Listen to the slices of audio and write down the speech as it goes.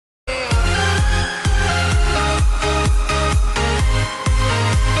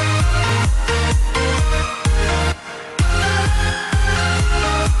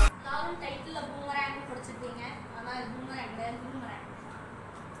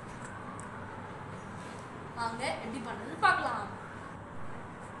வாங்க எப்படி பண்ணுறது பார்க்கலாம்.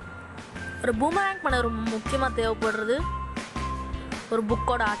 ஒரு பூமராங் பண்ண ரொம்ப முக்கியமாக தேவைப்படுறது ஒரு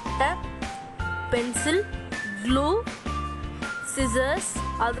புக்கோட அட்டை, பென்சில், க்ளூ, சிசர்ஸ்,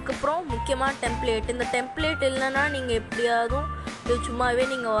 அதுக்கப்புறம் முக்கியமாக டெம்ப்ளேட். இந்த டெம்ப்ளேட் இல்லைன்னா நீங்கள் எப்படியாவது இது சும்மாவே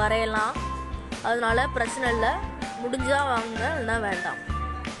நீங்கள் வரையலாம், அதனால பிரச்சனை இல்லை. முடிஞ்சால் வாங்க, இல்லைன்னா வேண்டாம்.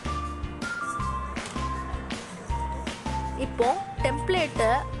 இப்போ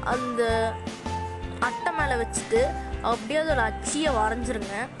டெம்ப்ளேட்டை அந்த அட்டை மேலே வச்சுட்டு அப்படியே அதோட அச்சியை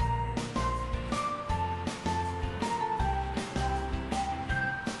வரைஞ்சிருங்க.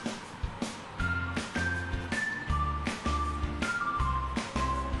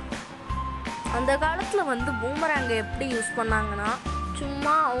 அந்த காலத்தில் பூமராங்கை எப்படி யூஸ் பண்ணாங்கன்னா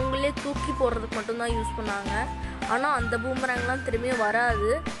சும்மா அவங்களே தூக்கி போடுறதுக்கு மட்டும்தான் யூஸ் பண்ணாங்க. ஆனால் அந்த பூமராங்லாம் திரும்பியும் வராது.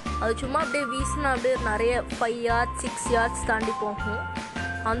 அது சும்மா அப்படியே வீசினா அப்படியே நிறைய 5 yards 6 yards தாண்டி போகும்.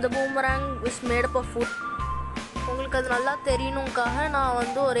 அந்த boomerang is made up of would. உங்களுக்கு அது நல்லா தெரியணுக்காக நான்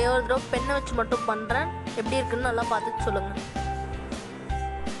ஒரே ஒரு தடவை பெண்ணை வச்சு மட்டும் பண்ணுறேன். எப்படி இருக்குன்னு நல்லா பார்த்துட்டு சொல்லுங்கள்.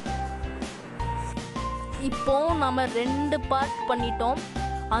 இப்போது நம்ம 2 பார்ட் பண்ணிட்டோம்.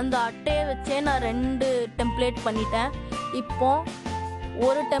 அந்த அட்டையை வச்சே நான் 2 டெம்ப்ளேட் பண்ணிட்டேன். இப்போது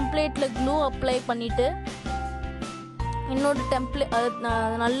ஒரு டெம்ப்ளேட்டில் க்ளூ அப்ளை பண்ணிவிட்டு இன்னொரு டெம்ப்ளேட்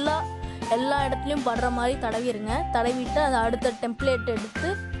அது நல்லா எல்லா இடத்துலையும் படுற மாதிரி தடவிடுங்க. தடவிட்டு அதை அடுத்த டெம்ப்ளேட் எடுத்து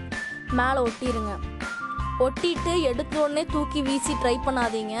மேலே ஒட்டிடுங்க. ஒட்டிட்டு எடுத்த உடனே தூக்கி வீசி ட்ரை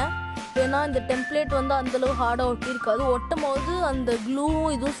பண்ணாதீங்க. ஏன்னா இந்த டெம்ப்ளேட் அந்தளவு ஹார்டாக ஒட்டியிருக்காது. ஒட்டும் போது அந்த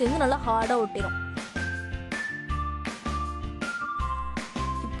க்ளூவும் இதுவும் சேர்ந்து நல்லா ஹார்டாக ஒட்டிடும்.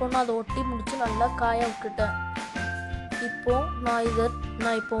 இப்போ நான் அதை ஒட்டி முடித்து நல்லா காய விட்டுட்டேன். இப்போது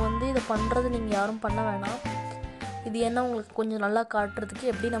நான் இதை பண்ணுறது நீங்கள் யாரும் பண்ண வேணாம். இது என்ன உங்களுக்கு கொஞ்சம் நல்லா காட்டுறதுக்கு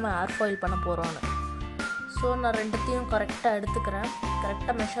எப்படி நம்ம ஏர் ஃபாயில் பண்ண போகிறோன்னு. ஸோ நான் 2த்தையும் கரெக்டாக எடுத்துக்கிறேன்,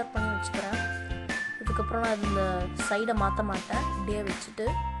 கரெக்டாக மெஷர் பண்ணி வச்சுக்கிறேன். இதுக்கப்புறம் நான் இந்த சைடை மாற்ற மாட்டேன், இப்படியே வச்சுட்டு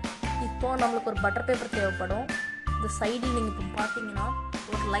இப்போது நம்மளுக்கு ஒரு பட்டர் பேப்பர் தேவைப்படும். இந்த சைடில் நீங்கள் இப்போ பார்த்தீங்கன்னா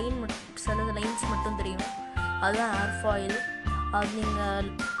ஒரு லைன் சில லைன்ஸ் மட்டும் தெரியும், அதுதான் ஏர் ஃபாயில். அது நீங்கள்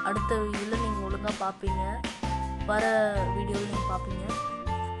அடுத்த வீடியோவில் நீங்கள் ஒழுங்காக பார்ப்பீங்க, வர வீடியோவில் நீங்கள் பார்ப்பீங்க.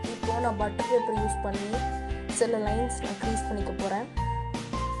 இப்போது நான் பட்டர் பேப்பர் யூஸ் பண்ணி சில லைன்ஸ் நான் க்ரீஸ் பண்ணிக்க போகிறேன்.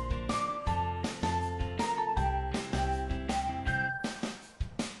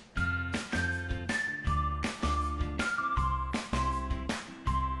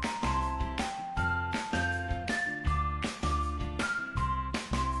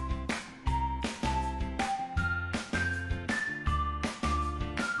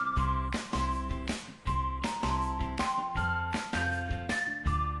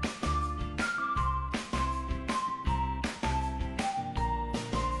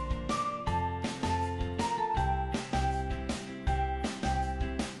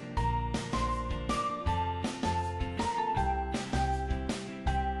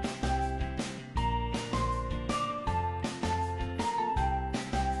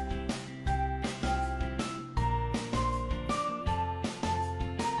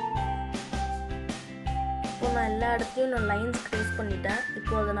 இப்போ நான் எல்லா இடத்துலையும் நான் லைன்ஸ் க்ரீஸ் பண்ணிட்டேன்.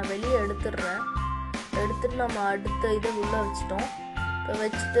 இப்போ அதை நான் வெளியே எடுத்துடுறேன். எடுத்துட்டு நம்ம அடுத்த இதை உள்ளே வச்சுட்டோம். இப்போ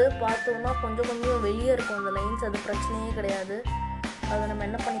வச்சுட்டு பார்த்தோம்னா கொஞ்சம் வெளியே இருக்கும் அந்த லைன்ஸ், அது பிரச்சனையே கிடையாது. அதை நம்ம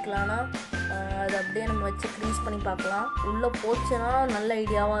என்ன பண்ணிக்கலாம்னா அதை அப்படியே நம்ம வச்சு க்ரீஸ் பண்ணி பார்க்கலாம். உள்ளே போச்சுன்னா நல்ல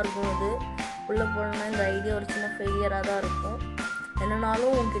ஐடியாவாக இருக்கும். அது உள்ளே போனோன்னா இந்த ஐடியா ஒரு சின்ன ஃபெயிலியராக தான் இருக்கும்.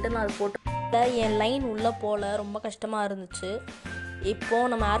 என்னன்னாலும் உங்ககிட்ட நான் அது போட்டு என் லைன் உள்ளே போகல, ரொம்ப கஷ்டமாக இருந்துச்சு. இப்போது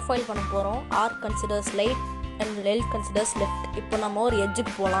நம்ம ஏர் ஃபாயில் பண்ண போகிறோம். R considers right and L considers left. இப்போ நம்ம ஒரு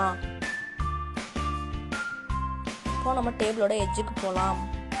எட்ஜுக்கு போகலாம். இப்போ நம்ம டேபிளோட எட்ஜுக்கு போகலாம்.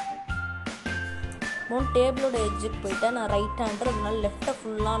 டேபிளோட எட்ஜுக்கு போயிட்டு நான் ரைட் ஹேண்டர், அதனால லெஃப்ட்டை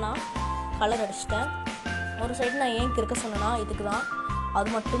ஃபுல்லாக நான் கலர் அடிச்சிட்டேன். ஒரு சைடு நான் ஏன் இருக்க சொன்னேன்னா இதுக்கு தான், அது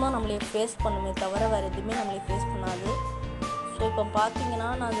மட்டும்தான் நம்மளே ஃபேஸ் பண்ணுமே தவிர வேறு எதுவுமே நம்மளே ஃபேஸ் பண்ணாது. ஸோ இப்போ பார்த்தீங்கன்னா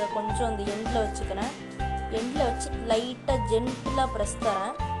நான் அதை கொஞ்சம் அந்த எண்டில் வச்சுக்கிறேன். எண்டில் வச்சு லைட்டாக ஜென்டிலாக ப்ரெஸ்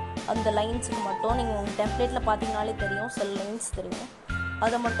தரேன் அந்த லைன்ஸுக்கு மட்டும். நீங்கள் உங்கள் டெம்ப்ளேட்டில் பார்த்தீங்கனாலே தெரியும், சில லைன்ஸ் தெரியும்.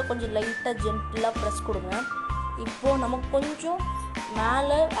 அதை மட்டும் கொஞ்சம் லைட்டாக ஜென்டிலாக ப்ரெஸ் கொடுங்க. இப்போது நமக்கு கொஞ்சம்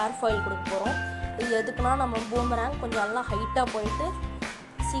மேலே ஏர் ஃபாயில் கொடுக்க போகிறோம். இது எதுக்குன்னா நம்ம பூமராங் கொஞ்சம் நல்லா ஹைட்டாக போயிட்டு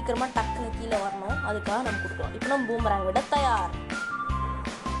சீக்கிரமாக டக்குன்னு கீழே வரணும், அதுக்காக நம்ம கொடுக்குறோம். இப்போ நம்ம பூமராங் விட தயார்.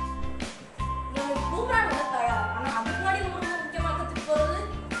 பூமராங் விட தயார். ஆனால் அதுக்கு முன்னாடி நம்ம முக்கியமாக கற்றுக்க போகிறது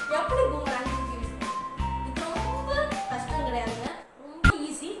எப்படி பூமராங்.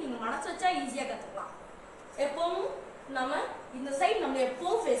 ஈஸியாக கற்றுக்கலாம். எப்பவும் நம்ம இந்த சைட் நம்ம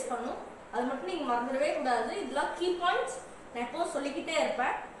எப்பவும் ஃபேஸ் பண்ணணும், அது மட்டும் நீங்கள் மறந்துடவே கூடாது. இதெல்லாம் கீ பாயிண்ட்ஸ் நான் எப்பவும் சொல்லிக்கிட்டே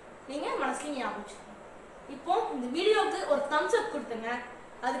இருப்பேன், நீங்கள் மனசுலையும் ஞாபகம் வச்சுக்கணும். இப்போ இந்த வீடியோவுக்கு ஒரு தம்ஸ் அப் கொடுத்துங்க.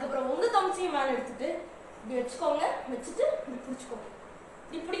 அதுக்கப்புறம் உங்கள் தம்ஸையும் மேலே எடுத்துட்டு இப்படி வச்சுக்கோங்க, வச்சுட்டு இப்படி பிடிச்சிக்கோங்க.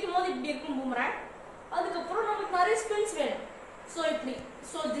 இப்படி பிடிக்கும் போது இப்படி இருக்கும் பூமராங். அதுக்கப்புறம் நமக்கு நிறைய ஸ்பின்ஸ் வேணும். ஸோ இப்படி,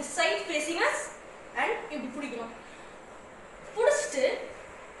 so this side facing us and இப்படி பிடிக்கணும். பிடிச்சிட்டு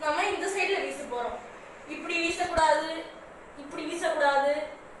நம்ம இந்த சைடில் வீச போகிறோம். இப்படி வீசக்கூடாது, இப்படி வீசக்கூடாது,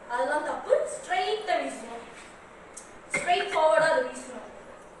 அதெல்லாம் தப்பு. ஸ்ட்ரைட்டாக வீசணும், ஸ்ட்ரைட் ஃபார்வர்டாக அதை வீசணும்.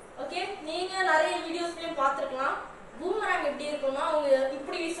 ஓகே, நீங்கள் நிறைய வீடியோஸ்லையும் பார்த்துருக்கலாம். பூமராங் எப்படி இருக்கும்னா அவங்க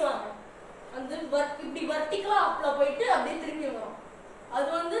இப்படி வீசுவாங்க, வந்து இப்படி வர்டிக்கலாக அப்பில் போயிட்டு அப்படியே திரும்பி வரும். அது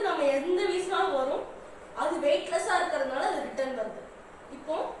வந்து நம்ம எந்த வீசினாலும் வரும். அது வெயிட்லெஸ்ஸாக இருக்கிறதுனால அது ரிட்டர்ன் வருது.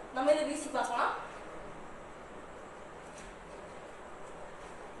 இப்போ நம்ம இதை வீசி பார்க்கலாம்.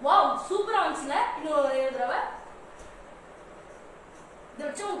 வாவ், சூப்பராக வந்துச்சுல. இன்னும் ஒரு தடவை இதை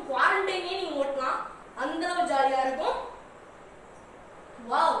வச்சு உங்க குவாரண்டைனே நீங்க ஓட்டலாம், அந்த அளவு ஜாலியா இருக்கும்.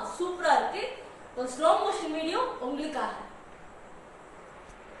 வாவ், சூப்பரா இருக்கு. ஒரு ஸ்லோ மோஷன் வீடியோ உங்களுக்காக.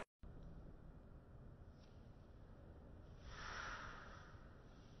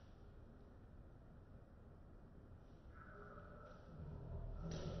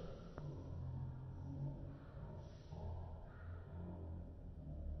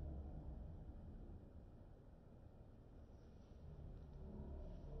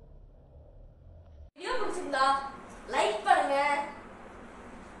 வீடியோ பிடிச்சிருந்தா லைக் பண்ணுங்க,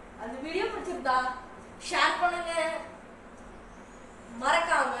 அந்த வீடியோ பிடிச்சிருந்தா ஷேர் பண்ணுங்க,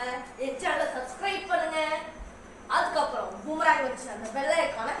 மறக்காம என் சேனலை சப்ஸ்கிரைப் பண்ணுங்க. அதுக்கப்புறம் பூமராங் வச்சு அந்த பெல்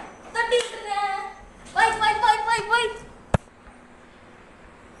ஐகானை